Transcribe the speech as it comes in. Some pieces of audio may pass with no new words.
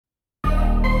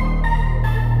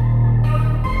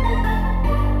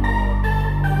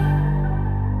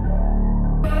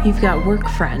You've got work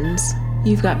friends,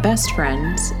 you've got best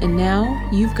friends, and now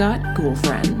you've got ghoul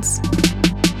friends.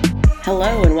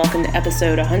 Hello and welcome to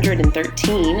episode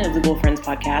 113 of the Ghoul Friends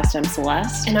podcast. I'm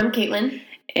Celeste. And I'm Caitlin.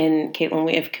 And Caitlin,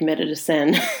 we have committed a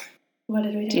sin. What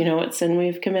did we do? Do you know what sin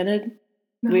we've committed?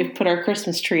 No. We've put our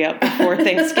Christmas tree up before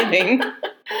Thanksgiving.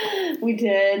 We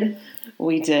did.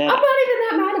 We did. I'm not even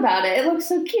that mad about it. It looks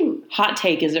so cute. Hot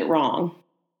take, is it wrong?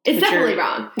 It's definitely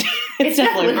wrong. It's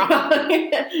definitely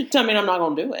wrong. Tell me I'm not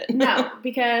going to do it. No,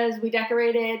 because we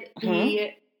decorated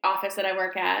the office that I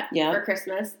work at for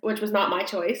Christmas, which was not my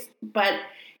choice, but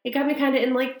it got me kind of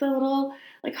in like the little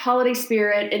like holiday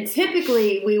spirit. And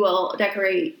typically we will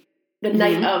decorate the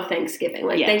night of Thanksgiving,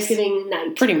 like Thanksgiving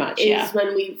night. Pretty much, is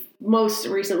when we most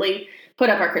recently put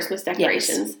up our Christmas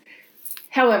decorations. Yes.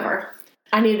 However,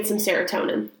 I needed some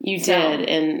serotonin. You did,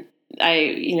 and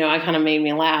I kind of made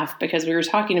me laugh because we were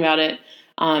talking about it,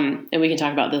 and we can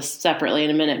talk about this separately in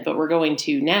a minute, but we're going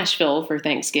to Nashville for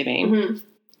Thanksgiving. Mm-hmm.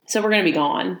 So we're going to be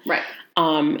gone. Right.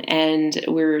 And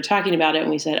we were talking about it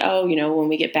and we said, when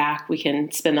we get back, we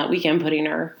can spend that weekend putting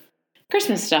our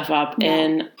Christmas stuff up. Yeah.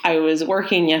 And I was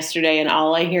working yesterday and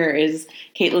all I hear is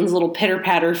Caitlin's little pitter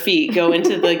patter feet go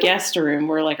into the guest room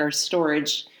where like our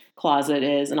storage closet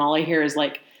is. And all I hear is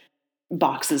like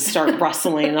boxes start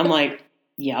rustling. And I'm like,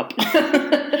 yep.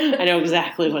 I know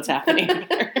exactly what's happening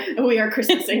here. We are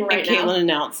Christmasing right now. Caitlin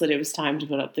announced that it was time to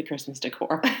put up the Christmas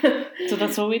decor. So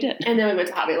that's what we did. And then we went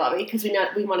to Hobby Lobby because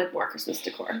we wanted more Christmas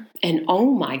decor. And oh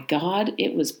my God,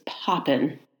 it was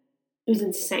poppin'. It was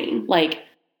insane. Like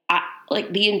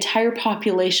the entire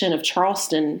population of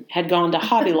Charleston had gone to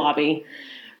Hobby Lobby.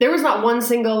 There was not one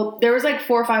single, there was like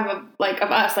 4 or 5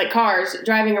 of us, like cars,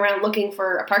 driving around looking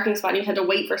for a parking spot. You had to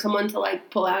wait for someone to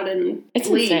like pull out and It's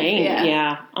leave. Insane.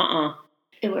 Yeah.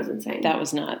 It was insane. That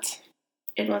was nuts.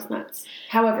 It was nuts.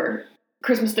 However,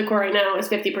 Christmas decor right now is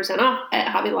 50% off at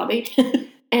Hobby Lobby.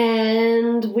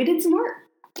 And we did some work.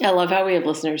 I love how we have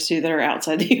listeners too that are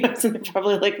outside the U.S. and they're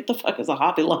probably like, what the fuck is a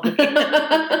Hobby Lobby?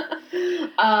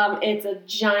 It's a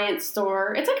giant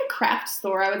store. It's like a craft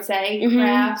store, I would say. Mm-hmm.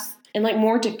 Crafts. And like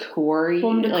more decor-y.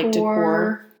 Home decor. Like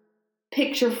decor.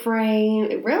 Picture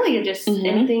frame. Really just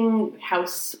anything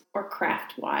house or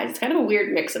craft-wise. It's kind of a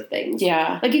weird mix of things.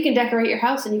 Yeah. Like you can decorate your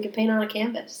house and you can paint on a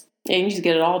canvas. Yeah, you can just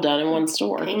get it all done in one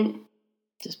store.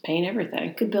 Just paint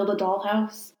everything. Could build a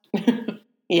dollhouse.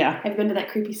 Yeah. Have you been to that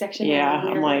creepy section? Yeah,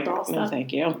 I'm like, no,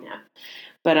 thank you. Yeah.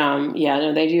 But,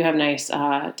 they do have nice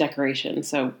decorations.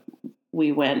 So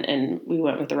we went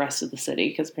with the rest of the city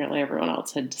because apparently everyone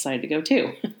else had decided to go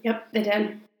too. Yep, they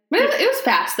did. But it was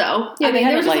fast, though. Yeah,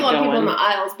 there was just a lot of people in the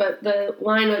aisles, but the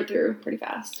line went through pretty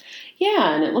fast.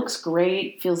 Yeah, and it looks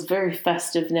great. Feels very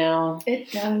festive now. It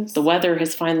does. The weather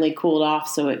has finally cooled off,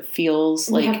 so it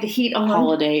feels like have the heat on.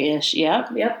 Holiday-ish.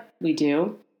 Yep, we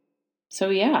do. So,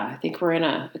 yeah, I think we're in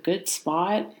a good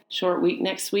spot. Short week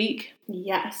next week.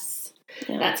 Yes.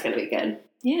 Yeah. That's going to be good.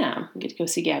 Yeah. We get to go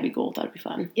see Gabby Gould. That'd be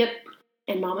fun. Yep.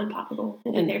 And Mom and Papa will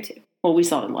be there, too. Well, we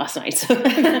saw them last night. So.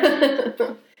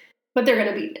 But they're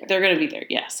going to be there. They're going to be there.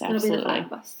 Yes, absolutely. It'll be the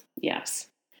 5 of us. Yes.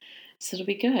 So it'll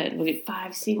be good. We'll get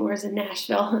 5 Seymours in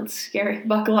Nashville. It's scary.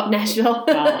 Buckle up, Nashville.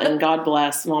 Well, and God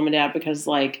bless Mom and Dad because,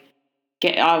 like,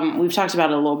 we've talked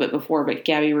about it a little bit before, but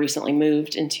Gabby recently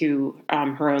moved into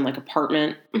her own like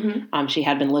apartment. Mm-hmm. She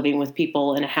had been living with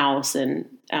people in a house, and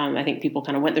I think people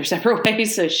kind of went their separate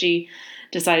ways. So she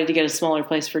decided to get a smaller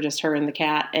place for just her and the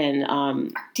cat and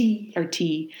RT.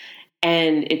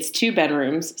 And it's 2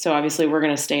 bedrooms, so obviously we're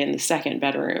going to stay in the second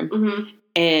bedroom. Mm-hmm.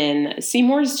 And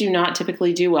Seymours do not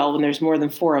typically do well when there's more than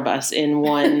 4 of us in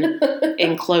one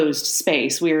enclosed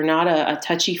space. We are not a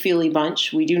touchy-feely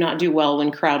bunch. We do not do well when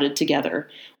crowded together.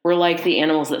 We're like the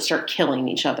animals that start killing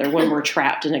each other when we're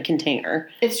trapped in a container.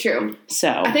 It's true. So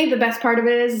I think the best part of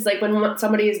it is like when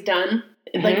somebody is done,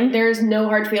 like there's no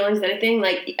hard feelings or anything.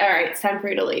 Like, all right, it's time for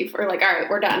you to leave. Or like, all right,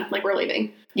 we're done. Like, we're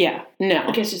leaving. Yeah, no.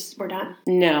 Like, it's just, we're done.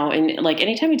 No, and like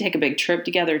anytime we take a big trip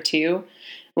together too,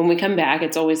 when we come back,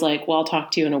 it's always like, well, I'll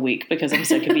talk to you in a week because I'm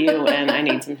sick of you and I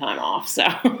need some time off. So,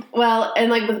 well,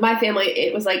 and like with my family,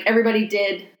 it was like everybody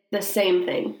did the same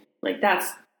thing. Like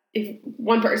if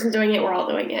one person's doing it, we're all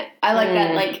doing it. I like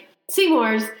that. Like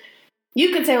Seymours,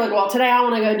 you could say like, well, today I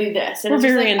want to go do this. And we're it's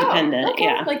very just like, independent. Oh, okay.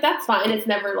 Yeah. Like that's fine. It's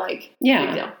never like a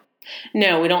big deal.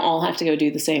 No, we don't all have to go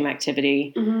do the same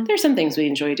activity. Mm-hmm. There's some things we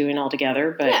enjoy doing all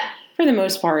together, but for the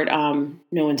most part,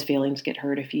 no one's feelings get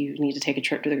hurt if you need to take a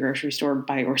trip to the grocery store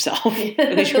by yourself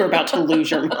because you're about to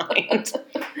lose your mind.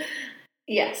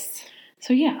 Yes.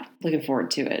 So yeah, looking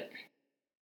forward to it.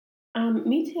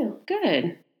 Me too.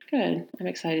 Good. Good. I'm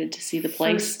excited to see the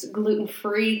place. First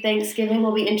gluten-free Thanksgiving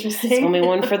will be interesting. It's going to be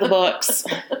one for the books.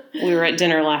 We were at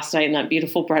dinner last night and that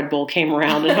beautiful bread bowl came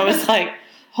around and I was like,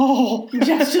 oh.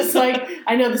 Jeff's just like,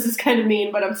 I know this is kind of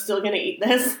mean, but I'm still going to eat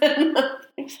this.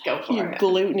 Just go for it. You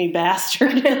gluten-y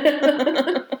bastard.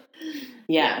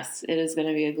 Yes, it is going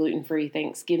to be a gluten-free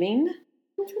Thanksgiving.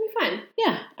 It's going to be fun.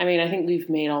 Yeah. I mean, I think we've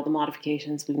made all the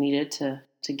modifications we needed to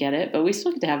get it, but we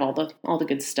still get to have all the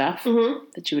good stuff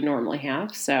that you would normally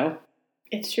have. So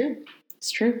it's true. It's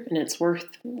true. And it's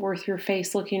worth your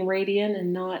face looking radiant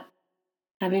and not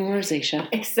having rosacea.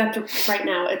 Except right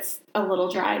now it's a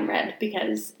little dry and red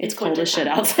because it's cold as shit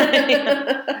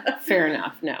outside. Fair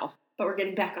enough. No. But we're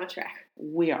getting back on track.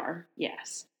 We are.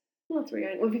 Yes. Well, that's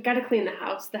weird. We've got to clean the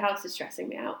house. The house is stressing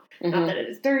me out. Not that it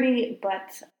is dirty,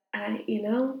 but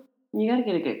you got to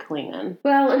get a good clean in.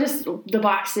 Well, and just the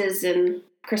boxes and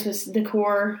Christmas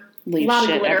decor. Leave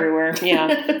shit everywhere.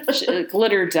 Yeah.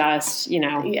 Glitter, dust,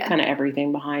 kind of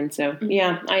everything behind. So,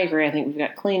 yeah, I agree. I think we've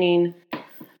got cleaning.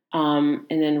 And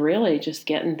then really just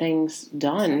getting things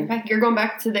done. So you're going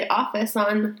back to the office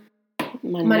on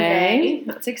Monday.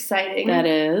 That's exciting. That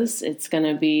is. It's going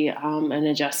to be an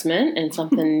adjustment and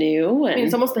something new. And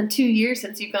it's almost been 2 years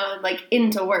since you've gone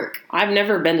into work. I've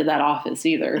never been to that office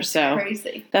either. That's so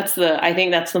crazy. I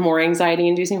think that's the more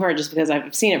anxiety-inducing part, just because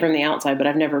I've seen it from the outside, but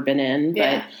I've never been in.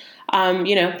 Yeah.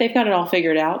 But they've got it all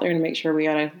figured out. They're going to make sure we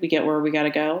get where we got to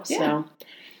go. Yeah. So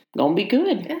gonna be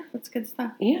good. Yeah, that's good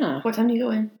stuff. Yeah. What time do you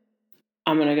go in?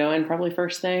 I'm gonna go in probably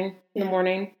first thing in the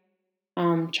morning.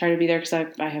 Try to be there because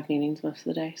I have meetings most of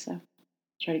the day, so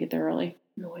try to get there early.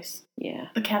 Noise. Yeah.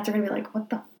 The cats are going to be like, what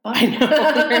the fuck? I know.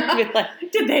 They're gonna be like,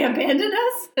 did they abandon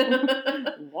us?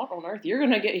 What on earth? You're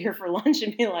going to get here for lunch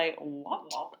and be like,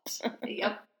 what?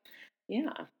 Yep.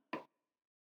 Yeah.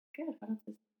 Good. What else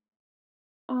is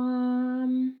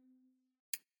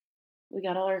we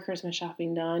got all our Christmas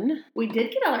shopping done. We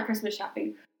did get all our Christmas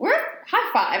shopping. We're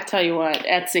high five. Tell you what,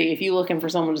 Etsy, if you're looking for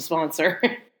someone to sponsor,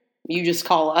 you just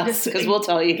call us because we'll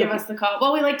tell you. Give us the call.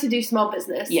 Well, we like to do small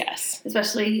business. Yes.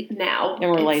 Especially now.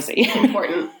 And we're lazy.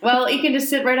 Important. Well, you can just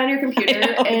sit right on your computer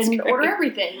and order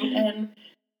everything. And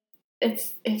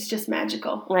it's just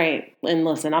magical. Right. And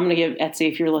listen, I'm going to give Etsy,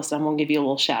 if you're listening, I'm going to give you a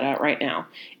little shout out right now.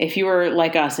 If you are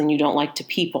like us and you don't like to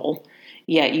people,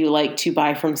 yet you like to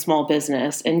buy from small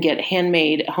business and get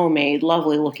handmade, homemade,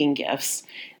 lovely looking gifts,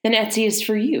 then Etsy is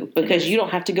for you because you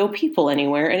don't have to go people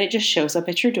anywhere and it just shows up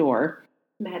at your door.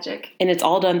 Magic. And it's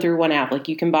all done through one app. Like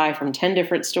you can buy from 10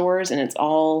 different stores and it's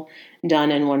all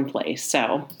done in one place.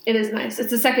 So it is nice.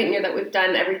 It's the second year that we've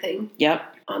done everything. Yep.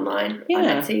 Online on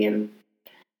Etsy, and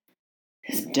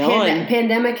it's done.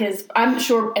 Pandemic has, I'm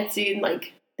sure Etsy and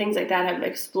things like that have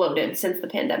exploded since the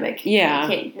pandemic. Yeah.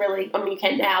 You can't really, you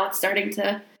can now. It's starting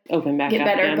to open back get up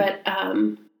better, again.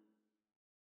 But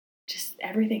just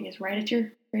everything is right at your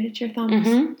thumbs.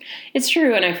 Mm-hmm. It's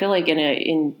true, and I feel like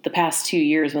in the past 2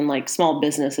 years, when small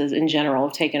businesses in general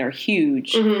have taken a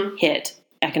huge hit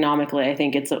economically, I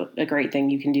think it's a great thing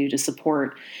you can do to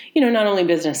support, not only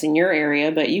business in your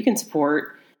area, but you can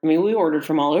support. I mean, we ordered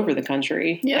from all over the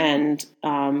country, and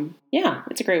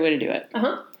it's a great way to do it.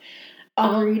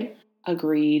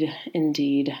 Agreed,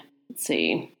 indeed. Let's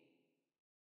see.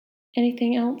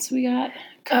 Anything else we got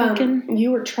cooking?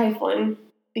 You were trifling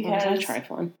because I was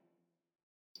trifling.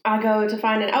 I go to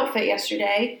find an outfit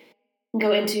yesterday,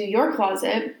 go into your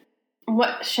closet.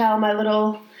 What shall my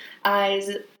little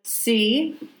eyes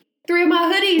see? 3 of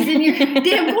my hoodies in your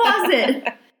damn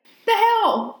closet. The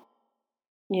hell?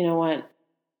 You know what?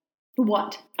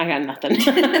 What? I got nothing.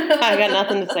 I got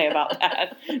nothing to say about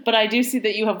that. But I do see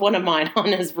that you have one of mine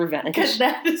on as revenge. Because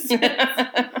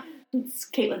it's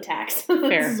Caitlin tax.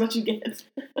 Fair. This is what you get.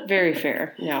 Very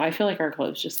fair. No, I feel like our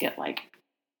clothes just get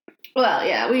Well,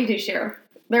 yeah, we do share.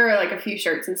 There are a few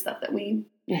shirts and stuff that we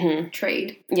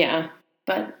trade. Yeah.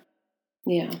 But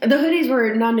yeah. The hoodies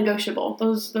were non-negotiable.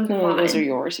 Those are mine. Those are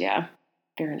yours, yeah.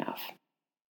 Fair enough.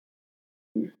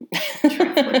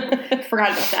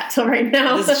 Forgot about that till right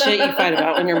now. This is shit you fight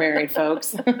about when you're married,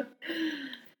 folks. Yeah,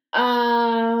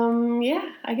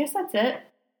 I guess that's it.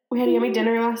 We had a yummy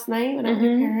dinner last night with our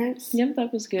parents. Yep,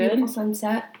 that was good. Beautiful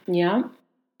sunset. Yeah.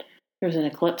 There was an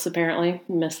eclipse, apparently.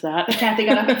 Missed that. Kathy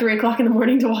got up at 3 o'clock in the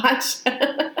morning to watch.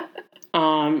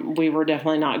 We were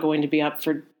definitely not going to be up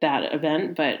for that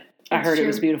event, but I heard it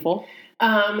was beautiful.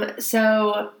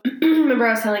 So, remember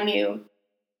I was telling you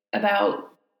about,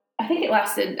 I think it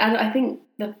lasted, I think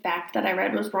the fact that I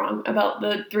read was wrong about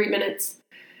the 3 minutes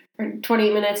or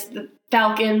 20 minutes, the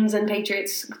Falcons and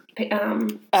Patriots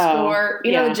score.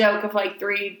 The joke of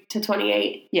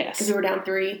 3-28. Yes. Because we were down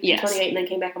 3-28 and then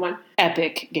came back and won.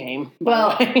 Epic game.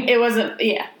 Well, it wasn't,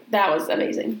 That was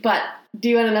amazing. But do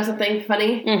you want to know something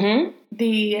funny? Mm-hmm.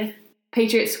 The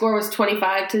Patriots score was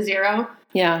 25-0.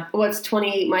 Yeah. What's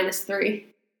 28 minus 3?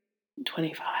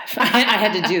 25. I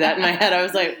had to do that in my head. I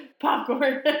was like,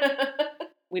 popcorn.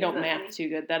 We don't math too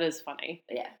good. That is funny.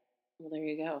 Yeah. Well, there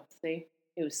you go. See?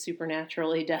 It was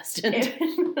supernaturally destined.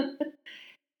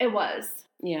 It was.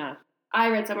 Yeah. I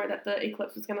read somewhere that the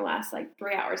eclipse was going to last like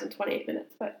 3 hours and 28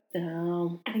 minutes, but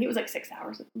I think it was like 6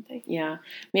 hours or something. Yeah.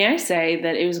 May I say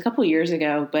that it was a couple years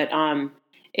ago, but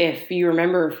if you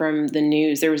remember from the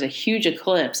news, there was a huge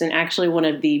eclipse, and actually one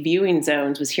of the viewing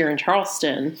zones was here in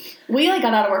Charleston. We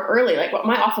got out of work early.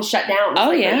 My office shut down.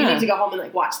 Oh, yeah. You need to go home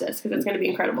and watch this because it's going to be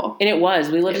incredible. And it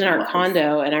was. We lived in our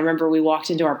condo, and I remember we walked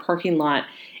into our parking lot,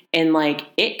 and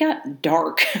it got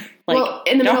dark.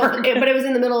 In the middle, but it was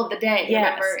in the middle of the day.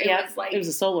 Yes, remember, it was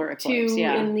a solar eclipse. 2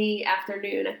 in the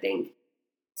afternoon, I think,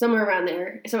 somewhere around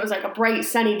there. So it was a bright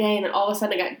sunny day, and then all of a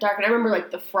sudden it got dark. And I remember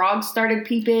the frogs started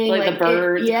peeping, the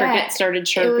birds, crickets started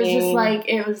chirping. It was just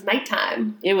it was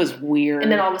nighttime. It was weird.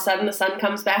 And then all of a sudden the sun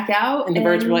comes back out, and the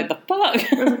birds were like, "The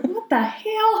fuck." I was like, what the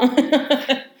hell?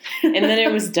 And then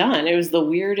it was done. It was the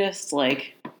weirdest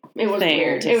It was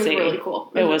weird. It was really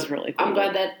cool. It was really cool. I'm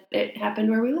glad that it happened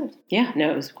where we lived. Yeah, no,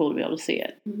 it was cool to be able to see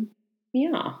it. Mm-hmm.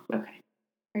 Yeah. Okay.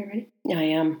 Are you ready? Yeah, I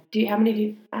am. How many do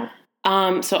you have?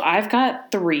 So I've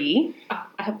got 3. Oh,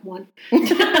 I have 1.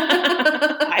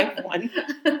 I have 1.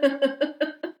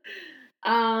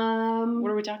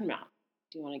 What are we talking about?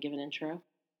 Do you want to give an intro?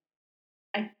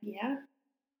 Yeah.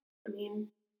 I mean,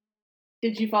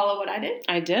 did you follow what I did?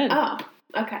 I did. Oh,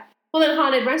 okay. Well, then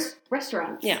haunted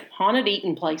restaurants. Yeah, haunted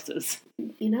eating places. I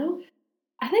think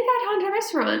I'd haunt a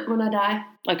restaurant when I die.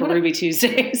 Like a Ruby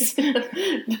Tuesdays.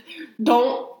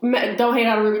 Don't hate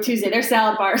on a Ruby Tuesday. Their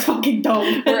salad bar is fucking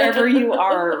dope. Wherever you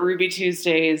are, Ruby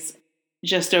Tuesdays,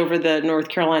 just over the North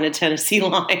Carolina-Tennessee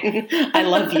line. I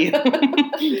love you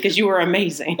because you are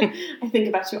amazing. I think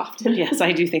about you often. Yes,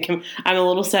 I do think I'm a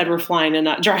little sad we're flying and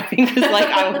not driving because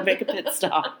I would make a pit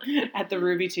stop at the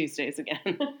Ruby Tuesdays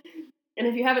again. And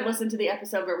if you haven't listened to the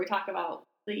episode where we talk about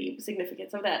the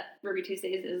significance of that, Ruby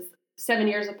Tuesdays is 7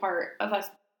 years apart of us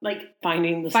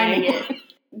finding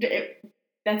it.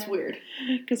 That's weird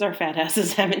because our fat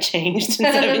asses haven't changed in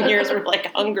 7 years. We're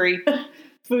hungry.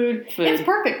 Food. It's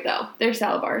perfect though. They're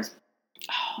salad bars.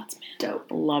 Oh, it's dope.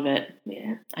 Love it.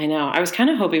 Yeah. I know. I was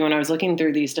kind of hoping when I was looking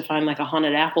through these to find a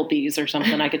haunted Applebee's or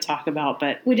something I could talk about,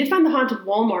 but we did find the haunted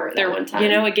Walmart that one time.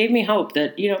 It gave me hope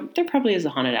that there probably is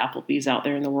a haunted Applebee's out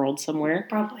there in the world somewhere.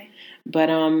 Probably. But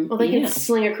well, they can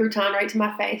sling a crouton right to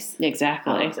my face.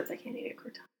 Exactly. Except I can't eat a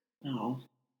crouton. Oh.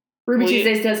 Ruby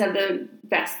Tuesdays does have the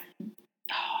best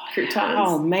croutons.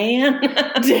 Oh man.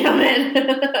 Damn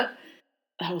it.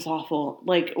 That was awful.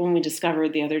 When we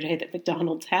discovered the other day that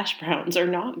McDonald's hash browns are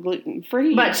not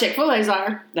gluten-free. But Chick-fil-A's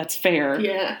are. That's fair.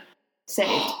 Yeah.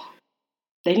 Saved.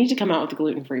 They need to come out with a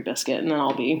gluten-free biscuit, and then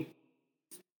I'll be...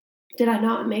 Did I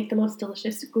not make the most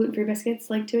delicious gluten-free biscuits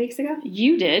 2 weeks ago?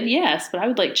 You did, yes. But I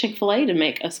would like Chick-fil-A to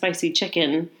make a spicy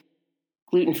chicken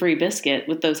gluten-free biscuit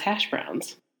with those hash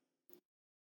browns.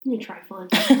 You're trifling.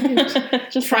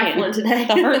 Just trifling today.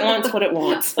 The heart wants what it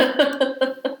wants.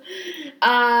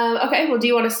 Okay, well, do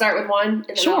you want to start with one?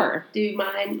 And Sure. I'll do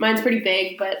mine. Mine's pretty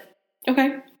big, but...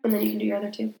 Okay. And then you can do your other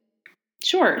 2.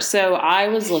 Sure. So I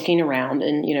was looking around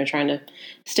and, trying to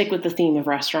stick with the theme of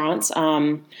restaurants.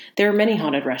 There are many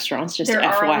haunted restaurants, just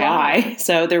FYI.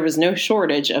 So there was no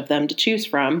shortage of them to choose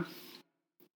from.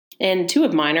 And 2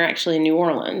 of mine are actually in New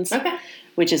Orleans. Okay.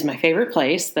 Which is my favorite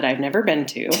place that I've never been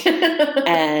to.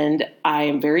 And I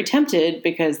am very tempted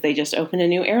because they just opened a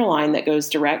new airline that goes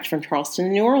direct from Charleston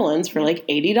to New Orleans for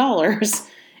 $80.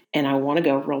 And I want to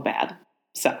go real bad.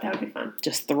 So that would be fun.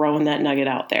 Just throwing that nugget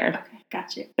out there. Okay,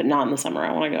 got you. But not in the summer.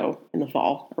 I want to go in the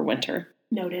fall or winter.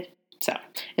 Noted. So,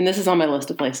 and this is on my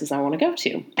list of places I want to go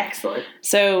to. Excellent.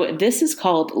 So this is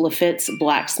called Lafitte's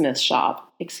Blacksmith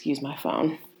Shop. Excuse my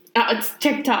phone. Oh, it's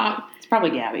TikTok.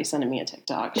 Probably Gabby sending me a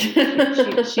TikTok.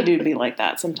 She do be like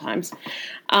that sometimes.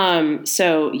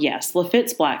 So yes,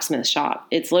 Lafitte's Blacksmith Shop.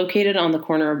 It's located on the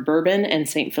corner of Bourbon and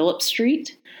St. Philip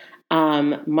Street.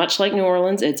 Much like New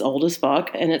Orleans, it's old as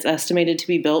fuck, and it's estimated to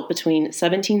be built between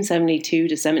 1772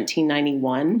 to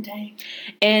 1791. Dang.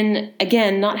 And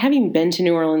again, not having been to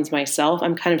New Orleans myself,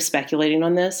 I'm kind of speculating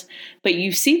on this, but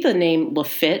you see the name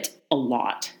Lafitte a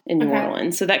lot in New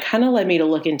Orleans. So that kind of led me to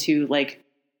look into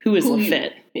who is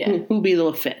Lafitte? Yeah. Who be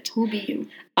Lafitte? Who be you?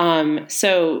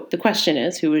 So the question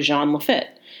is, who is Jean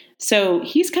Lafitte? So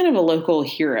he's kind of a local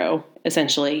hero,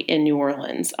 essentially, in New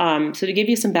Orleans. So to give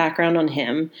you some background on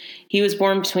him, he was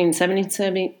born between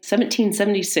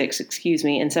 1776, and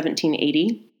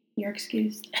 1780. You're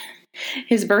excused.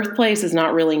 His birthplace is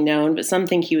not really known, but some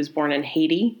think he was born in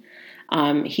Haiti.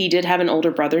 He did have an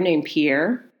older brother named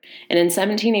Pierre. And in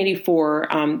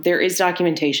 1784, there is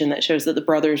documentation that shows that the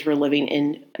brothers were living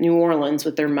in New Orleans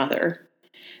with their mother.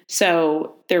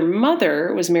 So their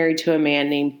mother was married to a man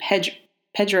named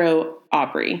Pedro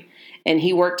Aubry, and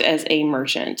he worked as a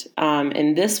merchant.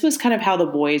 And this was kind of how the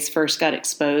boys first got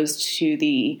exposed to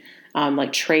the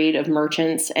trade of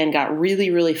merchants and got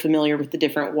really, really familiar with the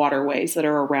different waterways that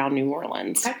are around New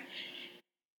Orleans. Okay.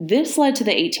 This led to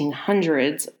the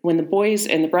 1800s when the boys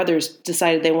and the brothers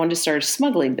decided they wanted to start a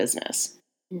smuggling business.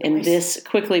 Nice. And this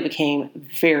quickly became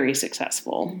very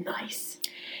successful. Nice.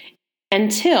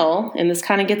 Until, and this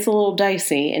kind of gets a little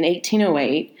dicey, in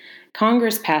 1808,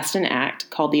 Congress passed an act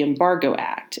called the Embargo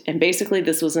Act. And basically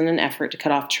this was in an effort to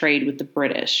cut off trade with the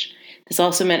British. This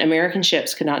also meant American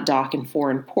ships could not dock in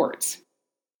foreign ports.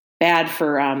 Bad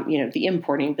for, the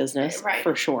importing business, right.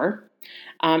 For sure.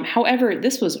 However,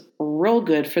 this was real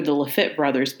good for the Lafitte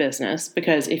brothers' business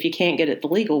because if you can't get it the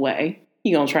legal way,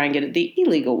 you're going to try and get it the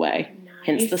illegal way, nice.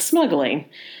 Hence the smuggling.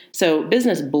 So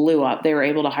business blew up. They were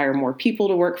able to hire more people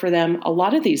to work for them. A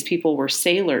lot of these people were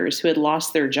sailors who had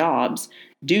lost their jobs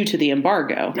due to the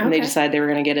embargo, okay. And they decided they were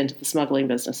going to get into the smuggling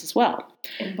business as well.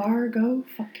 Embargo?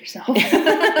 Fuck yourself.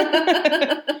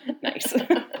 Nice.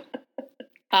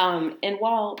 And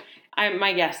while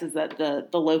my guess is that the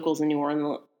locals in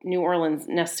New Orleans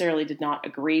necessarily did not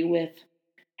agree with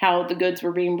how the goods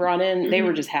were being brought in. Mm-hmm. They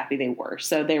were just happy they were.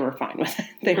 So they were fine with it.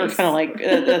 They were kind of like,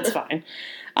 that's fine.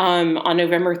 On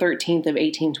November 13th of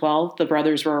 1812, the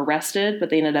brothers were arrested, but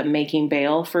they ended up making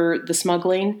bail for the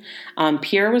smuggling.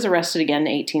 Pierre was arrested again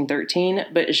in 1813,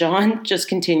 but Jean just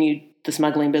continued the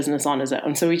smuggling business on his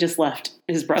own. So he just left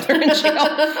his brother in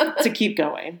jail to keep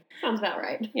going. Sounds about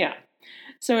right. Yeah.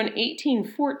 So in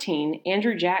 1814,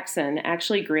 Andrew Jackson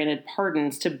actually granted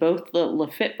pardons to both the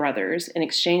Lafitte brothers in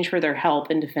exchange for their help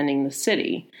in defending the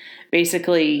city.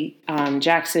 Basically,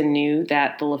 Jackson knew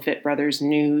that the Lafitte brothers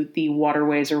knew the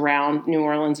waterways around New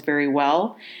Orleans very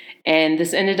well, and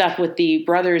this ended up with the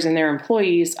brothers and their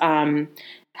employees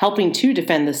helping to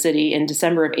defend the city in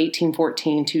December of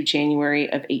 1814 to January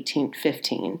of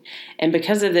 1815. And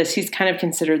because of this, he's kind of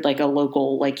considered like a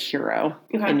local hero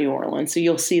in New Orleans. So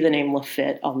you'll see the name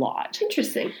Lafitte a lot.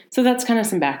 Interesting. So that's kind of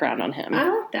some background on him. I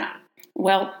like that.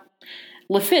 Well,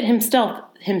 Lafitte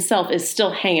himself is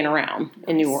still hanging around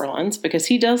in New Orleans because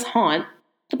he does haunt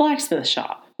the blacksmith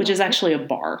shop, which is actually a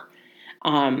bar.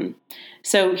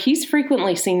 So he's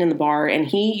frequently seen in the bar, and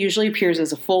he usually appears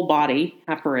as a full body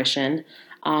apparition.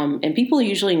 And people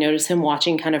usually notice him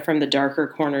watching kind of from the darker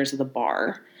corners of the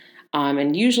bar.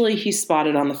 And usually he's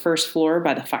spotted on the first floor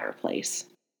by the fireplace.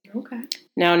 Okay.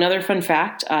 Now, another fun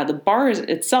fact, the bar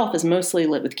itself is mostly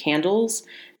lit with candles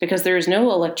because there is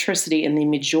no electricity in the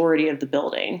majority of the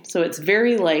building. So it's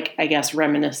very,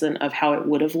 reminiscent of how it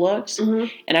would have looked. Mm-hmm.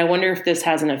 And I wonder if this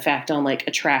has an effect on,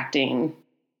 attracting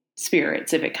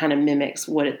spirits, if it kind of mimics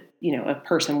what a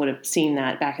person would have seen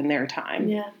that back in their time.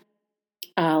 Yeah.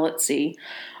 Let's see.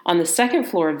 On the second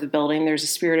floor of the building, there's a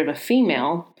spirit of a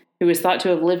female who is thought to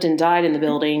have lived and died in the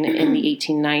building in the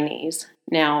 1890s.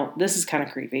 Now, this is kind of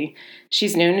creepy.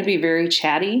 She's known to be very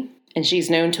chatty, and she's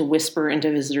known to whisper into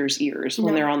visitors' ears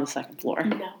when they're on the second floor.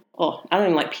 No. Oh, I don't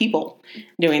even like people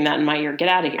doing that in my ear. Get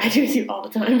out of here. I do too all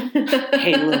the time.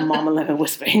 Hey, little mama, let me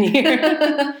whisper in your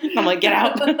ear. I'm like, get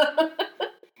out.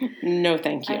 No,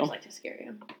 thank you. I just like to scare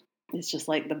you. It's just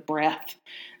like the breath,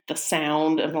 the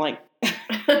sound. I'm like,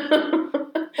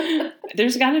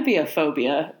 there's got to be a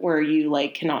phobia where you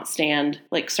cannot stand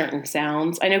certain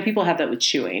sounds. I know people have that with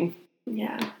chewing.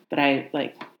 Yeah. But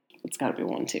it's got to be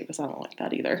one too because I don't like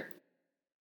that either.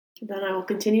 Then I will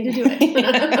continue to do it.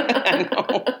 I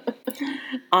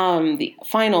know. The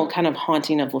final kind of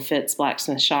haunting of Lafitte's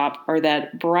blacksmith shop are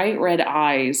that bright red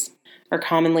eyes are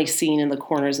commonly seen in the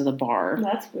corners of the bar.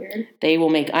 That's weird. They will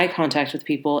make eye contact with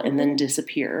people and then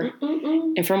disappear.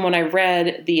 Mm-mm. And from what I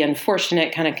read, the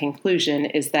unfortunate kind of conclusion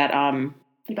is that you're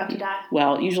about to die.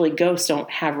 Well, usually ghosts don't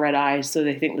have red eyes, so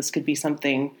they think this could be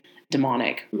something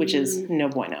demonic, which is no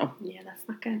bueno. Yeah, that's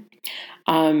not good.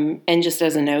 And just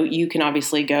as a note, you can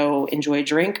obviously go enjoy a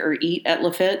drink or eat at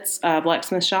Lafitte's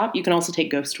blacksmith shop. You can also take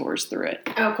ghost tours through it.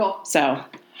 Oh, cool. So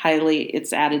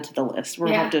it's added to the list. We're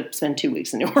going to have to spend 2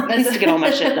 weeks in New Orleans to get all my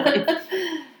shit done.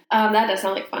 That does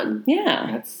sound like fun.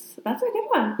 Yeah. That's a good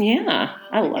one. Yeah.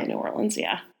 I love New Orleans,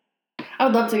 yeah. I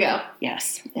would love to go.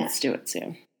 Yes. Yeah. Let's do it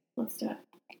soon. Let's do it.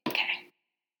 Okay.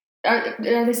 Are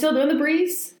they still doing the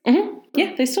Breeze? Mm-hmm.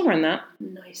 Yeah, they still run that.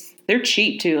 Nice. They're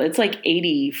cheap, too. It's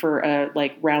 $80 for a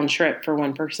round trip for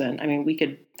one person. I mean, we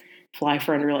could fly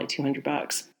for under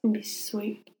 $200. It'd be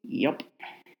sweet. Yep.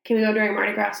 Can we go during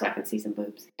Mardi Gras so I can see some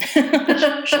boobs?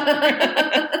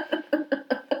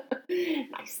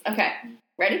 Nice. Okay.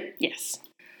 Ready? Yes.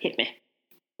 Hit me.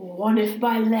 1 if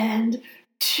by land,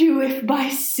 2 if by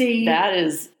sea. That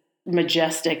is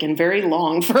majestic and very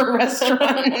long for a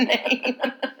restaurant name.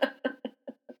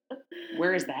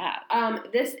 Where is that?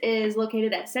 This is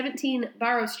located at 17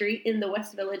 Barrow Street in the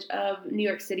West Village of New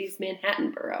York City's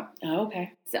Manhattan borough. Oh,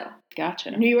 okay. So,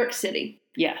 gotcha. New York City.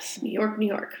 Yes. New York, New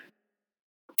York.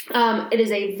 It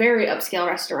is a very upscale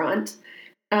restaurant.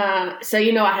 So,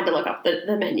 I had to look up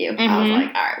the menu. Mm-hmm. I was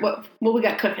like, all right, what we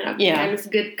got cooking up? Yeah. It's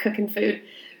good cooking food.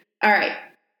 All right.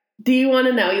 Do you want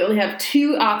to know? You only have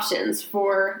 2 options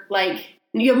for,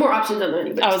 you have more options on the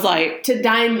menu. But I was like, to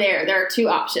dine there are 2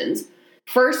 options.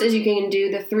 First is you can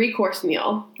do the 3-course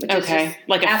meal, which is just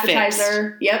like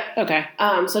appetizer. Yep. Okay.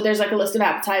 So there's a list of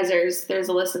appetizers, there's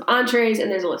a list of entrees,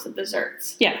 and there's a list of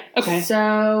desserts. Yeah. Okay.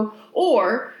 So,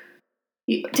 or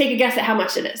you take a guess at how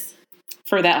much it is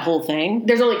for that whole thing.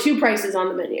 There's only 2 prices on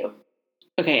the menu.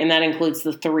 Okay, and that includes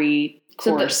the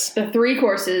 3-course. So the 3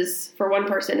 courses for one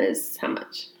person is how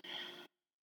much?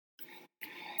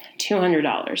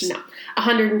 $200. No,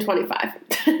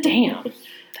 $125. Damn,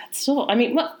 that's still. I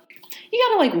mean, what?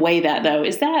 You gotta weigh that though.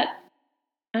 Is that?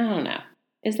 I don't know.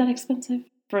 Is that expensive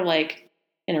for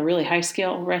in a really high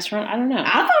scale restaurant? I don't know.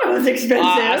 I thought it was expensive.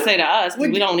 I say to us,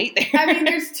 we don't eat there. I mean,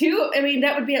 there's 2. I mean,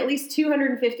 that would be at least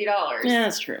 $250. Yeah,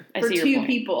 that's true. I for see your 2 point.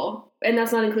 people, and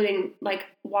that's not including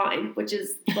wine, which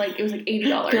is it was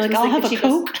 $80. You're I'll have a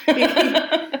Coke.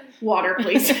 Water,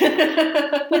 please,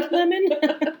 with lemon.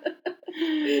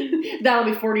 That'll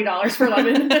be $40 for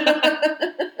lemon.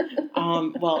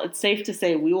 Well, it's safe to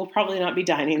say we will probably not be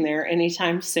dining there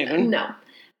anytime soon. No.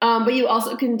 But you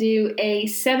also can do a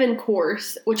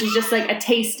 7-course, which is just a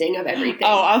tasting of everything.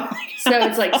 Oh, so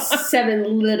it's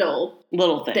 7 little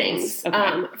things.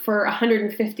 Okay. For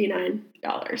 $159.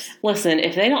 Listen,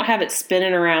 if they don't have it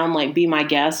spinning around Be My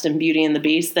Guest and Beauty and the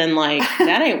Beast, then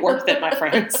that ain't worth it, my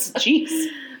friends. Jeez.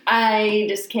 I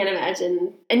just can't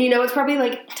imagine. And it's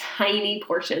probably tiny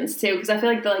portions too, because I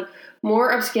feel the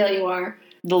more upscale you are,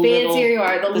 the fancier you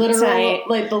are, the littler tinier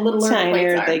plates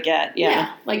are. They get.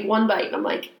 Yeah. 1 bite, and I'm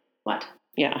like, what?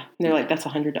 Yeah, and they're that's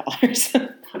 $100.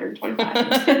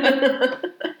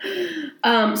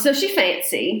 $125. So she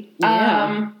fancy.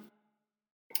 Yeah.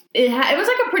 It was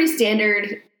a pretty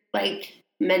standard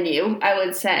menu, I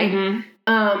would say.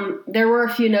 Mm-hmm. There were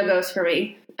a few no-goes for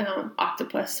me.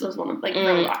 Octopus was one of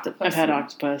grilled octopus. I've had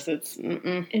octopus. It's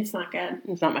not good.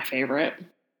 It's not my favorite.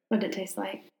 What did it taste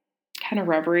like? Kind of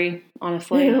rubbery,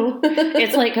 honestly. Ew.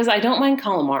 It's because I don't mind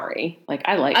calamari.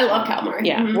 I love calamari.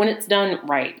 Yeah, mm-hmm. When it's done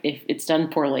right. If it's done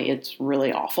poorly, it's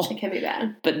really awful. It can be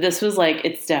bad. But this was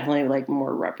it's definitely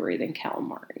more rubbery than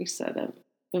calamari, so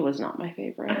it was not my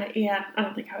favorite. I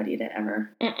don't think I would eat it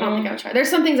ever. I don't think I would try. There's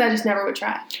some things I just never would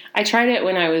try. I tried it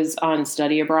when I was on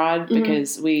study abroad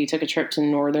because we took a trip to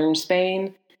northern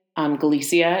Spain,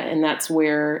 Galicia, and that's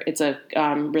where it's a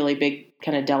really big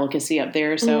kind of delicacy up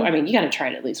there. So, I mean, you got to try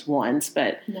it at least once,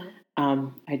 but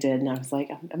I did, and I was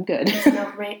like, I'm good.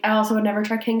 No, for me. I also would never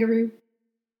try kangaroo.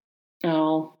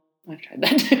 Oh, I've tried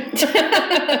that too.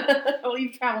 Well,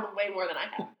 you've traveled way more than I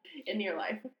have in your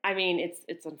life. I mean,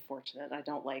 it's unfortunate. I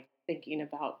don't like thinking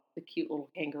about the cute little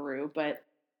kangaroo, but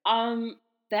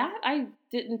that I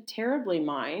didn't terribly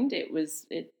mind. It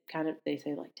kind of, they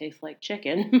say tastes like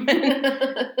chicken.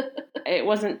 It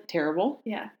wasn't terrible.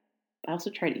 Yeah. I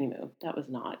also tried emu. That was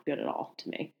not good at all to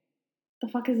me. The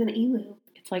fuck is an emu?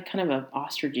 It's kind of an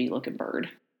ostrichy looking bird.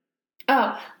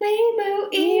 Oh,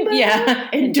 emu. Yeah.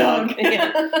 And dog.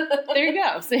 Yeah. There you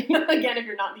go. See? Again, if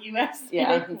you're not in the U.S.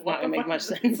 Yeah, it's not going to make much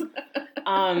sense.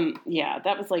 Yeah,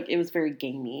 that was it was very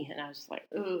gamey, and I was just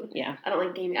ooh. Yeah. I don't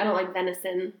like gamey. I don't like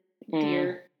venison,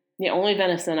 deer. The only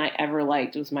venison I ever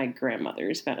liked was my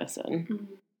grandmother's venison. Mm-hmm.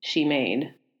 She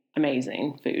made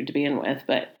amazing food to begin with,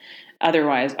 but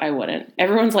otherwise I wouldn't.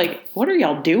 Everyone's like, what are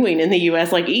y'all doing in the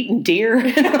U.S.? Eating deer?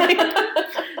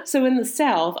 So in the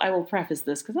South, I will preface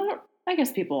this because I guess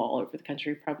people all over the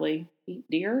country probably eat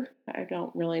deer. I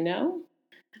don't really know.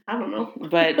 I don't know.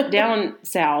 But down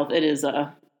south, it is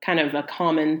a kind of a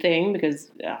common thing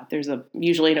because there's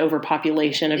usually an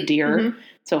overpopulation of deer. Mm-hmm.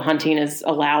 So hunting is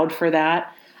allowed for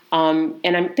that.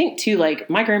 And I think too,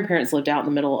 my grandparents lived out in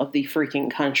the middle of the freaking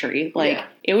country.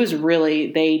 It was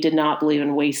really, they did not believe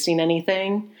in wasting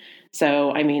anything.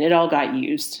 So, I mean, it all got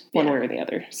used one way or the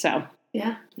other. So,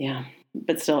 yeah.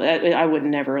 But still, I would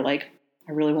never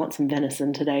I really want some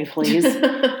venison today, please.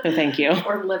 No, thank you.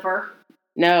 Or liver.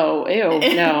 No, ew,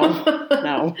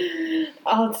 no.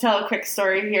 I'll tell a quick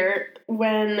story here.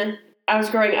 When I was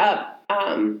growing up,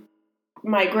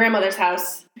 my grandmother's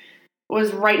house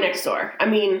was right next door. I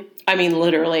mean,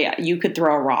 literally, you could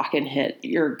throw a rock and hit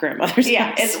your grandmother's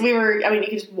house. You could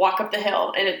just walk up the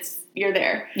hill and you're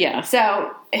there. Yeah.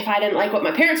 So if I didn't like what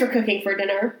my parents were cooking for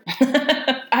dinner,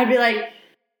 I'd be like,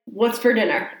 what's for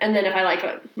dinner? And then if I liked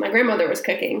what my grandmother was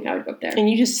cooking, I would go up there. And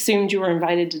you just assumed you were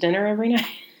invited to dinner every night?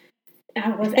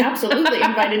 I was absolutely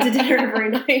invited to dinner every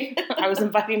night. I was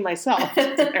inviting myself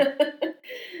to dinner.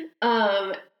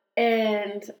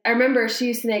 And I remember she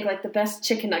used to make like the best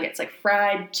chicken nuggets, like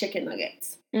fried chicken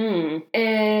nuggets.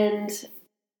 And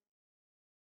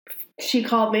she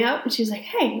called me up and she's like,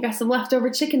 hey, I got some leftover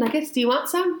chicken nuggets. Do you want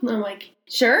some? And I'm like,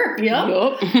 sure.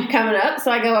 Yep. Coming up. So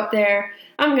I go up there.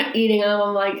 I'm eating them.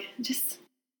 I'm like, just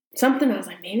something. I was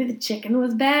like, maybe the chicken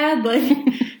was bad. Like,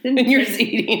 and you're just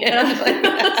eating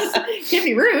it. Can't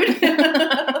be rude.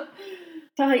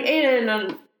 So I like ate it,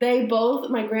 and they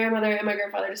both, my grandmother and my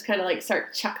grandfather, just kind of like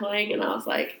start chuckling, and I was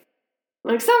like,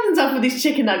 something's up with these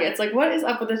chicken nuggets. Like, what is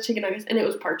up with these chicken nuggets? And it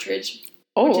was partridge.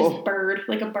 Oh. Which is bird,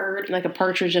 like a bird. Like a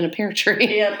partridge in a pear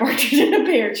tree. Yeah, partridge in a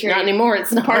pear tree. Not anymore,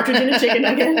 it's not. Partridge in a chicken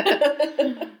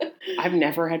nugget. I've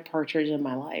never had partridge in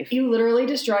my life. You literally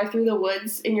just drive through the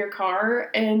woods in your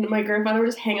car, and my grandfather would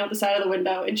just hang out the side of the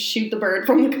window and shoot the bird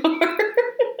from the car.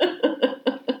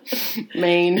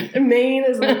 Maine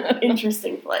is an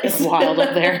interesting place. It's wild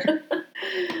up there.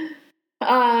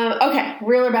 Okay,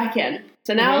 reel her back in.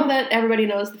 So now that everybody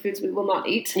knows the foods we will not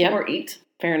eat or eat.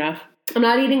 Fair enough. I'm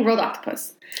not eating grilled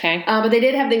octopus. Okay. But they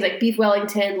did have things like beef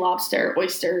Wellington, lobster,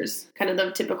 oysters, kind of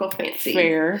the typical fancy,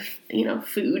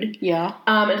 food. Yeah.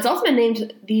 And it's also been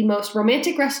named the most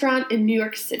romantic restaurant in New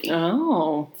York City.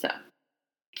 Oh. So,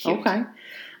 cute. Okay.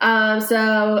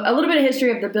 So a little bit of history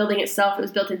of the building itself. It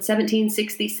was built in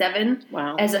 1767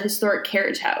 as a historic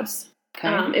carriage house.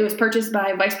 Okay. It was purchased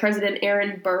by Vice President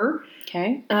Aaron Burr.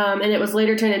 Okay. And it was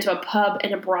later turned into a pub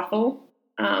and a brothel.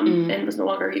 And was no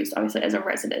longer used, obviously, as a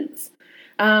residence.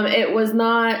 It was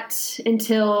not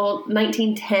until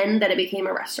 1910 that it became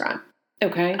a restaurant.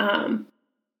 Okay.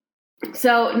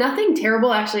 So nothing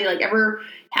terrible actually ever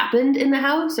happened in the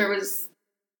house. There was,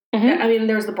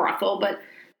 there was the brothel, but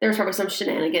there was probably some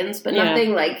shenanigans, but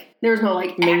nothing there was no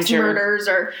axe murders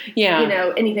or,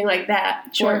 anything like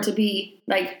that for it to be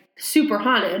super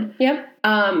haunted. Yep.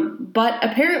 But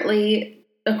apparently,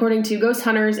 according to ghost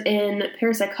hunters and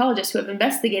parapsychologists who have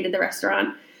investigated the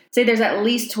restaurant, say there's at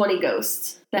least 20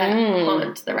 ghosts that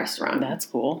haunt the restaurant. That's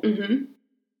cool.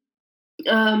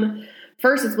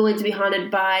 First, it's believed to be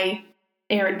haunted by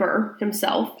Aaron Burr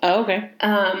himself. Oh, okay.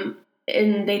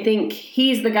 And they think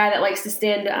he's the guy that likes to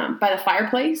stand by the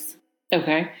fireplace.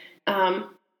 Okay.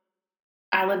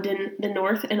 I lived in the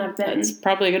north, and I've been... That's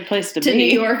probably a good place to be. To New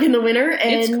York in the winter,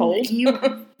 and it's cold. You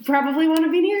probably want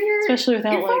to be near your especially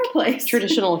without your fireplace.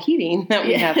 Traditional heating that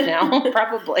we have now.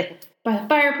 Probably by the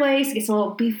fireplace, get some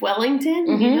little beef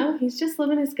Wellington. He's just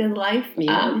living his good life.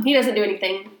 Yeah. He doesn't do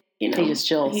anything. He just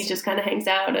chills. He just kind of hangs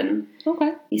out, and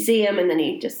okay, you see him, and then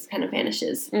he just kind of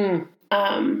vanishes.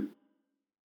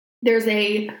 There's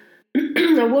a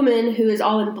woman who is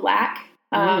all in black,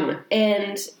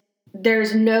 and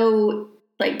there's no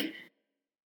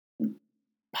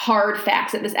hard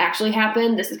facts that this actually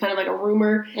happened. This is kind of like a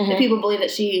rumor. That people believe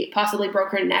that she possibly broke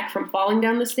her neck from falling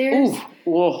down the stairs. Ooh.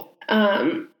 Whoa.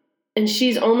 And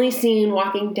she's only seen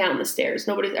walking down the stairs.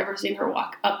 Nobody's ever seen her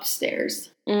walk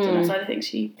upstairs. So that's why I think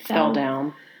she fell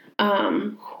down.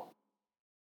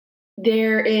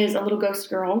 There is a little ghost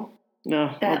girl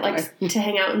that likes to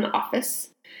hang out in the office.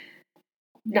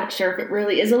 Not sure if it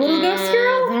really is a little ghost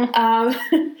girl,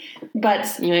 but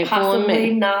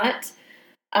possibly not.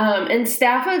 And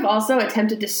staff have also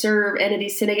attempted to serve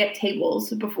entities sitting at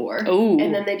tables before. Ooh.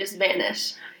 And then they just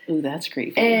vanish. Ooh, that's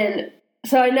creepy. And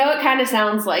so I know it kind of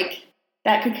sounds like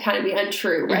that could kind of be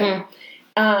untrue, right?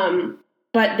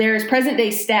 But there's present day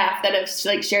staff that have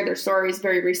shared their stories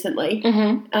very recently.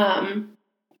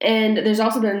 And there's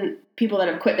also been people that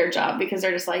have quit their job because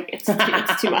they're just it's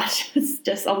too much. It's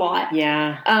just a lot.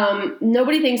 Yeah.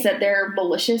 Nobody thinks that they're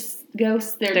malicious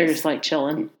ghosts. They're just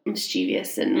chilling,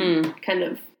 mischievous, and kind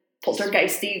of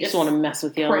poltergeisty. Just want to mess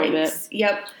with you pranks. A little bit.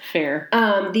 Yep. Fair.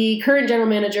 The current general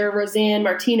manager, Roseanne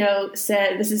Martino,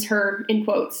 said, this is her in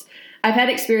quotes, "I've had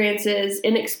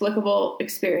inexplicable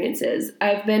experiences.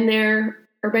 I've been here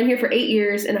for 8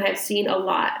 years, and I have seen a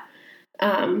lot."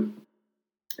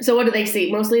 So what do they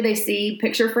see? Mostly they see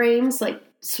picture frames,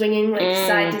 swinging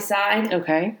side to side.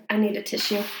 Okay. I need a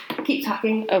tissue. Keep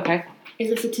talking. Okay. Is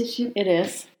this a tissue? It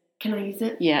is. Can I use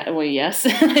it? Yeah. Well, yes.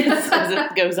 As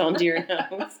it goes onto your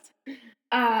nose.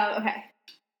 Okay.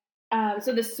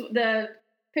 So the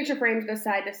picture frames go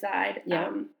side to side.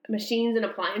 Yeah. Machines and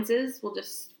appliances will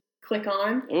just click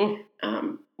on.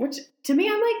 Which to me,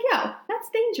 I'm like, yo, that's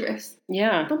dangerous.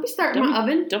 Yeah. Don't be starting my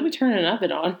oven. Don't be turning an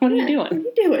oven on. What are you doing? What are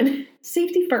you doing?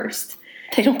 Safety first.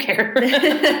 They don't care.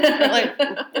 Like,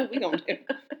 what we gonna do?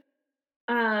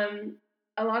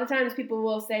 A lot of times people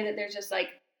will say that there's just like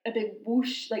a big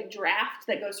whoosh, like draft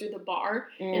that goes through the bar,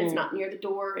 and it's not near the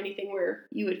door or anything where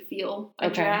you would feel a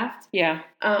draft. Yeah.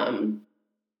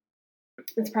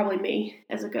 It's probably me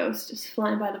as a ghost just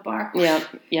flying by the bar. Yeah,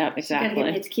 exactly. Gotta give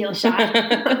me a tequila shot.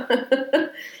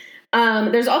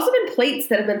 There's also been plates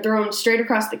that have been thrown straight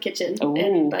across the kitchen. Ooh.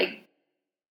 And like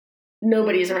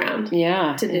nobody's around.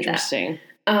 Yeah, to do interesting.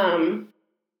 That.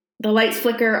 The lights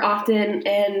flicker often,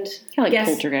 and kind of like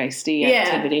poltergeisty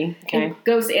activity. Okay. And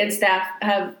ghosts and staff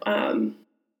have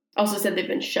also said they've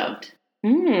been shoved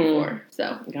before.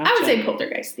 So gotcha. I would say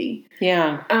poltergeisty.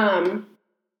 Yeah.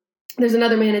 There's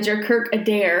another manager, Kirk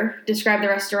Adair, described the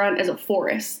restaurant as a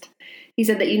forest. He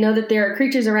said that you know that there are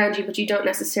creatures around you, but you don't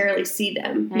necessarily see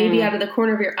them. Maybe out of the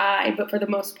corner of your eye, but for the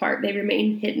most part, they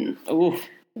remain hidden. Oof.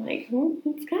 Like,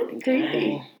 it's kind of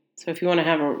creepy. So if you want to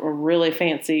have a really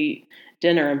fancy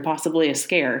dinner and possibly a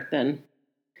scare, then...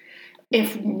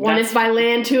 If one is by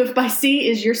land, two if by sea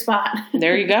is your spot.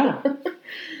 There you go.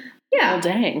 Yeah. Well,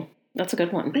 dang. That's a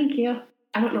good one. Thank you.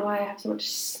 I don't know why I have so much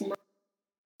smell.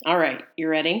 All right. You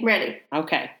ready? Ready.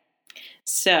 Okay.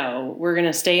 So we're going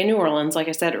to stay in New Orleans, like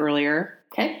I said earlier.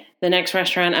 Okay. The next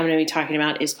restaurant I'm going to be talking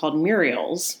about is called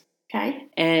Muriel's. Okay.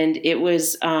 And it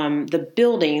was the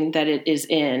building that it is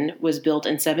in was built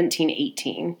in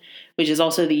 1718, which is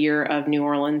also the year of New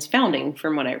Orleans founding,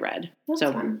 from what I read. That's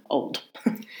fun. Old.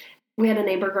 We had a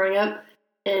neighbor growing up,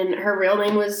 and her real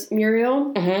name was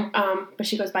Muriel, but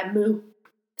she goes by Moo.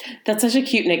 That's such a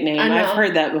cute nickname. I've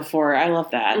heard that before. I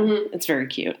love that. Mm-hmm. It's very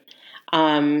cute.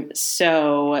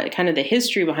 So kind of the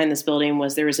history behind this building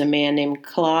was there was a man named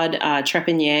Claude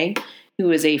Trepanier, who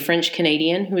was a French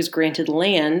Canadian who was granted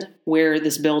land where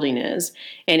this building is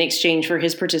in exchange for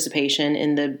his participation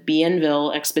in the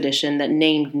Bienville expedition that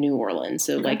named New Orleans.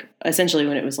 So like essentially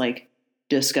when it was like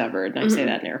discovered, and I say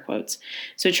that in air quotes.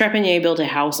 So Trepanier built a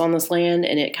house on this land,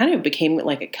 and it kind of became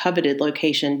like a coveted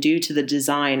location due to the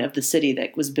design of the city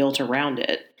that was built around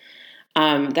it.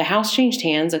 The house changed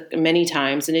hands many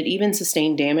times, and it even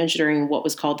sustained damage during what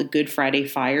was called the Good Friday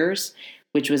fires,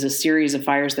 which was a series of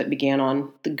fires that began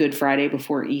on the Good Friday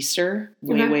before Easter,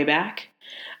 way back.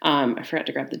 I forgot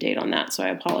to grab the date on that, so I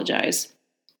apologize.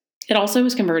 It also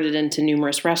was converted into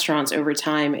numerous restaurants over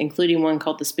time, including one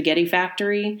called the Spaghetti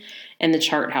Factory and the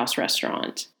Chart House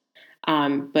Restaurant.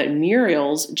 But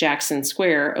Muriel's Jackson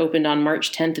Square opened on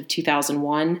March 10th of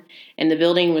 2001, and the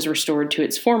building was restored to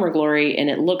its former glory, and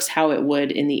it looks how it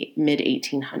would in the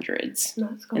mid-1800s.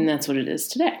 That's cool. And that's what it is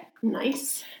today.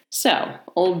 Nice. So,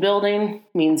 old building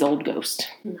means old ghost.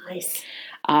 Nice.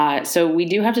 So we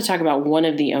do have to talk about one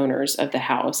of the owners of the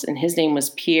house, and his name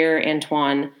was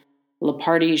Pierre-Antoine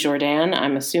Leparty Jourdan.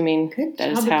 I'm assuming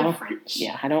that is how. French.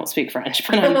 Yeah, I don't speak French,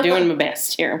 but I'm doing my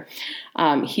best here.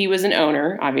 He was an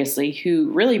owner, obviously,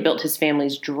 who really built his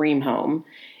family's dream home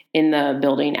in the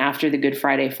building after the Good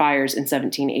Friday fires in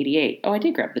 1788. Oh, I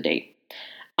did grab the date.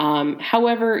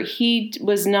 However, he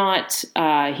was not,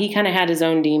 he kind of had his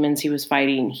own demons he was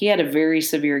fighting. He had a very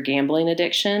severe gambling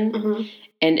addiction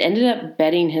and ended up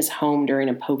betting his home during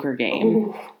a poker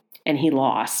game. And he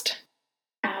lost.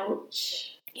 Ouch.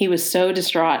 He was so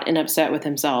distraught and upset with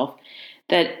himself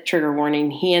that, trigger warning,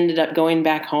 he ended up going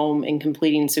back home and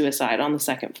completing suicide on the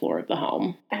second floor of the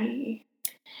home. Aye.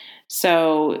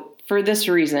 So for this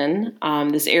reason,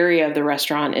 this area of the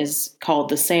restaurant is called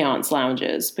the Seance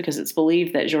Lounges because it's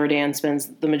believed that Jourdan spends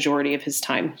the majority of his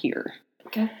time here.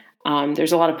 Okay.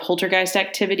 There's a lot of poltergeist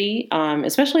activity,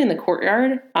 especially in the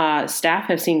courtyard. Staff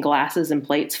have seen glasses and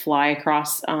plates fly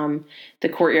across the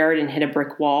courtyard and hit a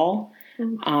brick wall.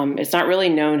 It's not really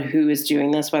known who is doing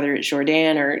this, whether it's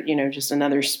Jourdan or, just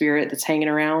another spirit that's hanging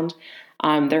around.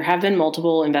 There have been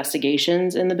multiple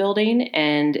investigations in the building,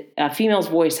 and a female's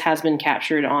voice has been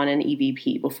captured on an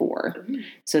EVP before.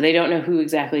 So they don't know who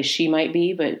exactly she might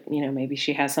be, but, maybe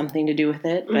she has something to do with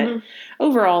it. But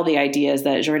overall, the idea is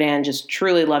that Jourdan just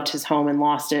truly loved his home and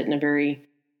lost it in a very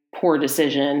poor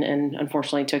decision and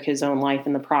unfortunately took his own life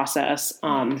in the process,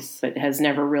 but has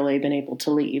never really been able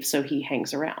to leave. So he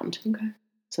hangs around. Okay.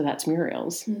 So that's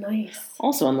Muriel's. Nice.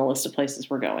 Also on the list of places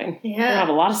we're going. Yeah. We're going to have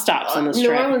a lot of stops on this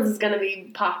trip. New Orleans is going to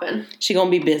be popping. She's going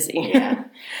to be busy. Yeah.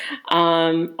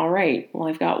 All right. Well,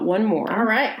 I've got one more. All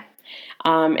right.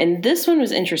 And this one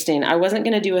was interesting. I wasn't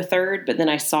going to do a third, but then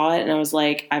I saw it and I was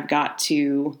like, I've got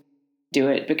to do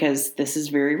it because this is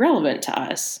very relevant to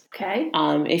us. Okay.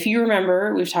 If you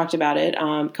remember, we've talked about it.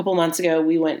 A couple months ago,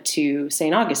 we went to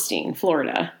St. Augustine,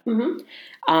 Florida. Mm-hmm.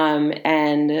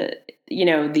 And, you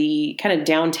know, the kind of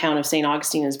downtown of St.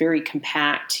 Augustine is very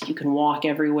compact. You can walk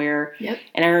everywhere. Yep.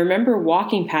 And I remember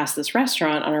walking past this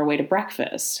restaurant on our way to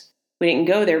breakfast. We didn't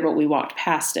go there, but we walked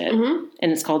past it. Mm-hmm.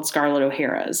 And it's called Scarlett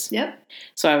O'Hara's. Yep.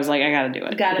 So I was like, I got to do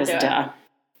it. Got to do it.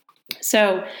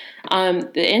 So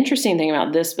the interesting thing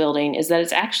about this building is that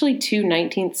it's actually 2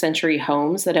 19th century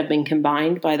homes that have been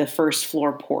combined by the first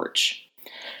floor porch.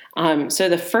 So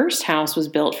the first house was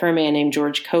built for a man named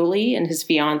George Coley and his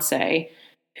fiancée,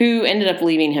 who ended up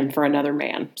leaving him for another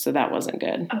man. So that wasn't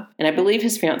good. Oh. And I believe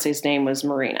his fiancée's name was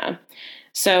Marina.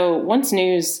 So once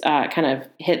news kind of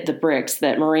hit the bricks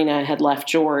that Marina had left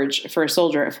George for a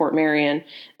soldier at Fort Marion,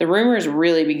 the rumors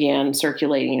really began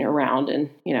circulating around. And,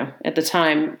 you know, at the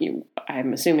time,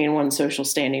 I'm assuming one's social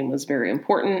standing was very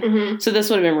important. Mm-hmm. So this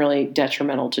would have been really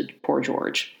detrimental to poor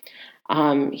George.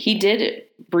 He did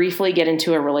briefly get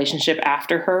into a relationship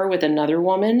after her with another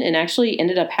woman and actually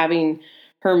ended up having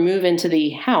her move into the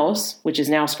house, which is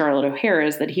now Scarlett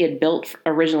O'Hara's, that he had built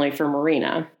originally for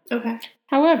Marina. Okay.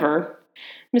 However,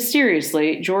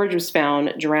 mysteriously, George was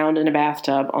found drowned in a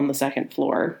bathtub on the second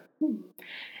floor.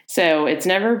 So it's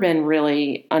never been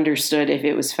really understood if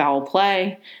it was foul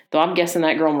play, though I'm guessing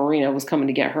that girl Marina was coming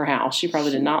to get her house. She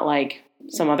probably did not like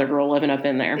some other girl living up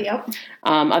in there. Yep.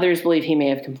 Others believe he may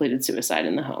have completed suicide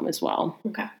in the home as well.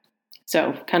 Okay.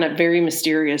 So kind of very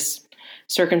mysterious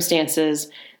circumstances.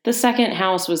 The second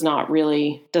house doesn't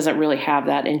really have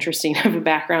that interesting of a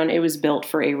background. It was built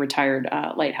for a retired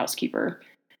lighthouse keeper.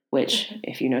 Which,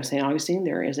 if you know St. Augustine,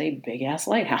 there is a big-ass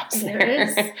lighthouse there. There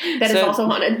is. That is also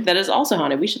haunted. That is also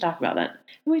haunted. We should talk about that.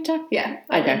 Can we talk? Yeah.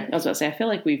 Okay. I was about to say, I feel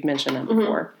like we've mentioned that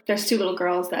before. Mm-hmm. There's 2 little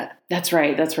girls that... That's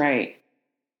right.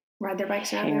 Ride their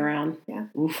bikes around. Hang around. Yeah.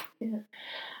 Oof.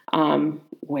 Yeah.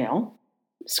 Well,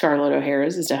 Scarlett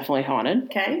O'Hara's is definitely haunted.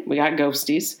 Okay. We got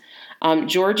ghosties.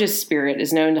 George's spirit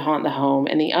is known to haunt the home,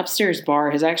 and the upstairs bar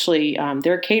has actually,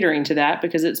 they're catering to that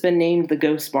because it's been named the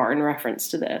Ghost Bar in reference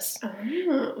to this.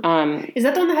 Oh. Is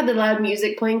that the one that had the loud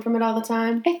music playing from it all the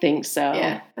time? I think so.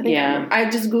 Yeah. I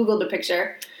just Googled the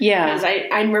picture. Yeah. Because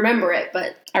I remember it,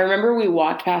 but... I remember we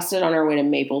walked past it on our way to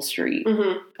Maple Street,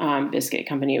 Mm-hmm. Biscuit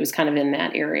Company. It was kind of in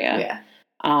that area. Yeah.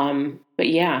 But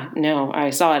yeah, no,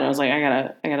 I saw it and I was like, I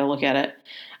gotta look at it.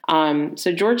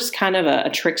 So George is kind of a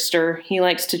trickster. He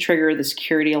likes to trigger the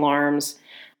security alarms.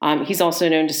 He's also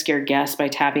known to scare guests by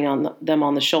tapping them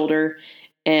on the shoulder.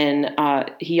 And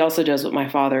he also does what my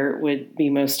father would be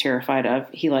most terrified of.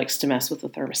 He likes to mess with the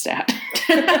thermostat.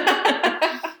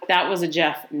 That was a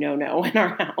Jeff no-no in our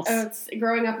house. It's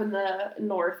growing up in the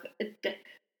north.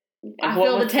 I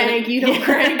fill the tank, you don't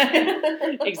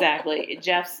crank. Exactly.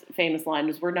 Jeff's famous line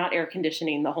was, "We're not air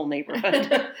conditioning the whole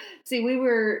neighborhood." See, we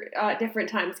were different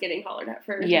times getting hollered at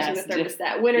for using the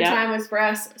thermostat. Wintertime was for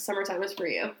us, summertime was for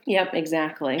you. Yep,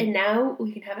 exactly. And now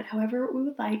we can have it however we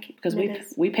would like. Because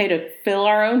we pay to fill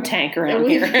our own tank around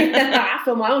here. I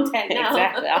fill my own tank now.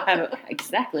 Exactly. I'll have it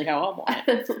exactly how I want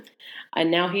it. And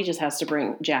now he just has to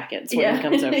bring jackets when he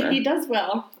comes over. He does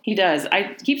well. He does.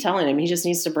 I keep telling him he just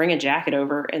needs to bring a jacket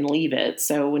over and leave it.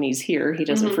 So when he's here, he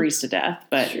doesn't freeze to death.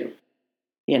 But,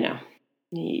 you know,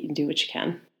 you do what you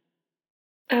can.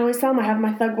 I always tell him I have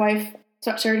my thug wife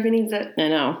sweatshirt if he needs it. I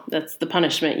know. That's the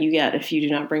punishment you get if you do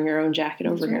not bring your own jacket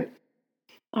over here.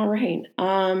 All right.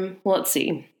 Well, let's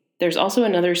see. There's also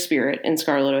another spirit in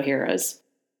Scarlett O'Hara's.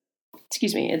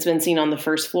 Excuse me. It's been seen on the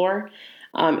first floor.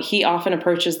 He often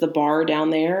approaches the bar down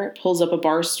there, pulls up a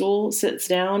bar stool, sits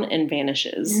down, and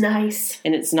vanishes. Nice.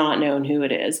 And it's not known who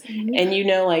it is. Mm-hmm. And you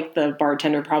know, like, the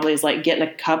bartender probably is, like, getting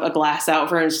a glass out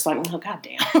for her, and it's just like, oh,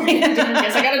 goddamn.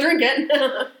 Guess I gotta drink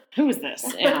it. Who is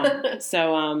this? Yeah.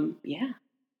 So, yeah.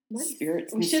 Nice.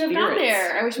 Spirits. We should have gone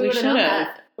there. I wish we would have known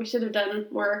that. We should have done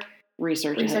more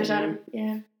research on it.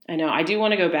 Yeah. I know. I do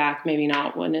want to go back, maybe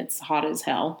not when it's hot as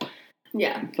hell.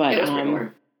 Yeah. But,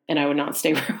 and I would not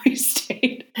stay where we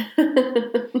stayed.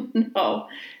 No.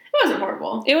 It wasn't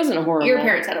horrible. It wasn't horrible. Your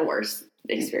parents had a worse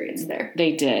experience there.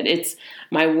 They did. It's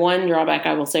my one drawback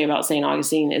I will say about St.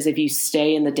 Augustine is if you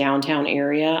stay in the downtown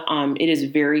area, it is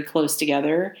very close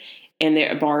together. And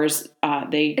the bars,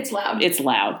 it's loud. It's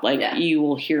loud. Like, you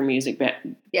will hear music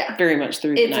very much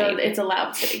through the night. It's a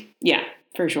loud city. Yeah,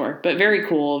 for sure. But very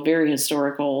cool, very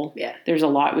historical. Yeah. There's a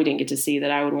lot we didn't get to see that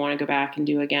I would want to go back and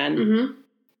do again.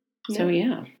 Mm-hmm. So,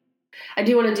 yeah. I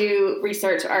do want to do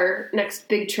research. Our next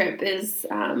big trip is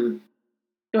going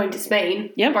to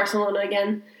Spain. Yep. Barcelona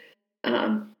again.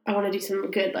 I want to do some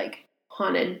good, like,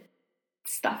 haunted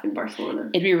stuff in Barcelona.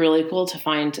 It'd be really cool to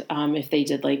find if they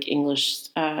did like English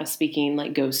speaking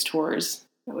like ghost tours.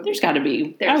 There's got to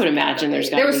be. I would imagine there's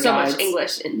got to be. There was so much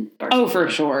English in Barcelona. Oh, for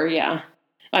sure, yeah.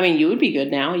 I mean, you would be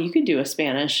good now. You could do a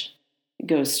Spanish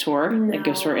ghost tour, like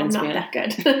ghost tour in Spanish. Not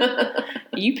that good.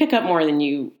 You pick up more than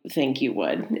you think you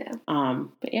would. Yeah.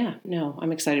 But yeah, no,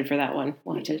 I'm excited for that one.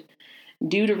 We'll have to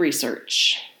do the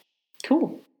research.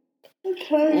 Cool.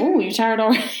 Okay. Oh, you tired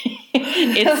already?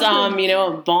 It's a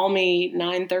balmy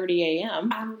 9:30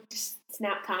 a.m. Just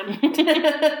snap time.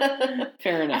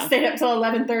 Fair enough. I stayed up till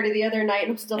 11:30 the other night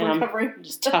and I'm still recovering. I'm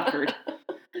just tuckered.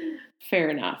 Fair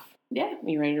enough. Yeah.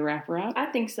 You ready to wrap her up? I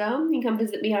think so. You can come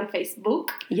visit me on Facebook.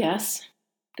 Yes.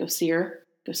 Go see her.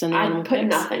 Go send her I put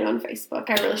nothing on Facebook.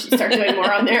 I really should start doing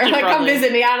more on there. Like, come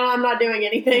visit me. I'm not doing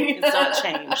anything. It's not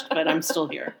changed, but I'm still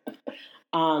here.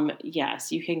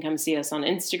 Yes, you can come see us on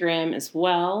Instagram as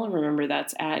well. Remember,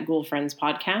 that's at Ghoul Friends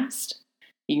Podcast.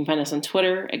 You can find us on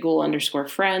Twitter at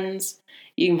Ghoul_Friends.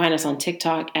 You can find us on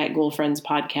TikTok at Ghoul Friends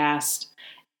Podcast.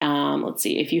 Let's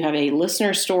see, if you have a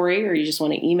listener story or you just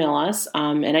want to email us.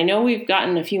 And I know we've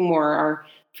gotten a few more. Our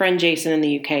friend Jason in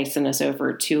the UK sent us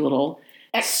over 2 little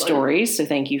stories. So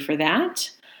thank you for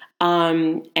that.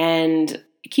 And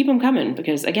keep them coming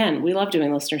because, again, we love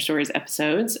doing listener stories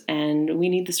episodes and we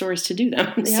need the stories to do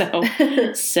them. Yep. So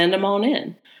send them on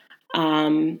in.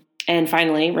 And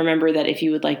finally, remember that if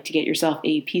you would like to get yourself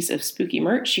a piece of spooky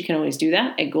merch, you can always do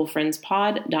that at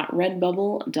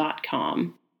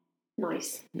ghoulfriendspod.redbubble.com.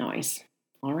 Nice.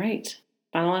 All right.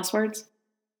 Final last words?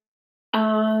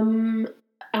 I'm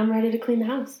ready to clean the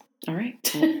house. All right.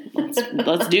 Well,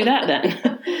 let's do that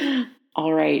then.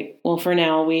 All right. Well, for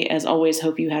now, we, as always,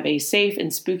 hope you have a safe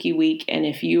and spooky week. And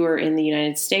if you are in the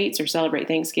United States or celebrate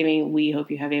Thanksgiving, we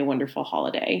hope you have a wonderful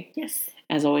holiday. Yes.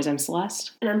 As always, I'm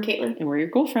Celeste. And I'm Caitlin. And we're your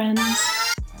Ghoul Friends.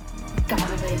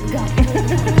 God, baby.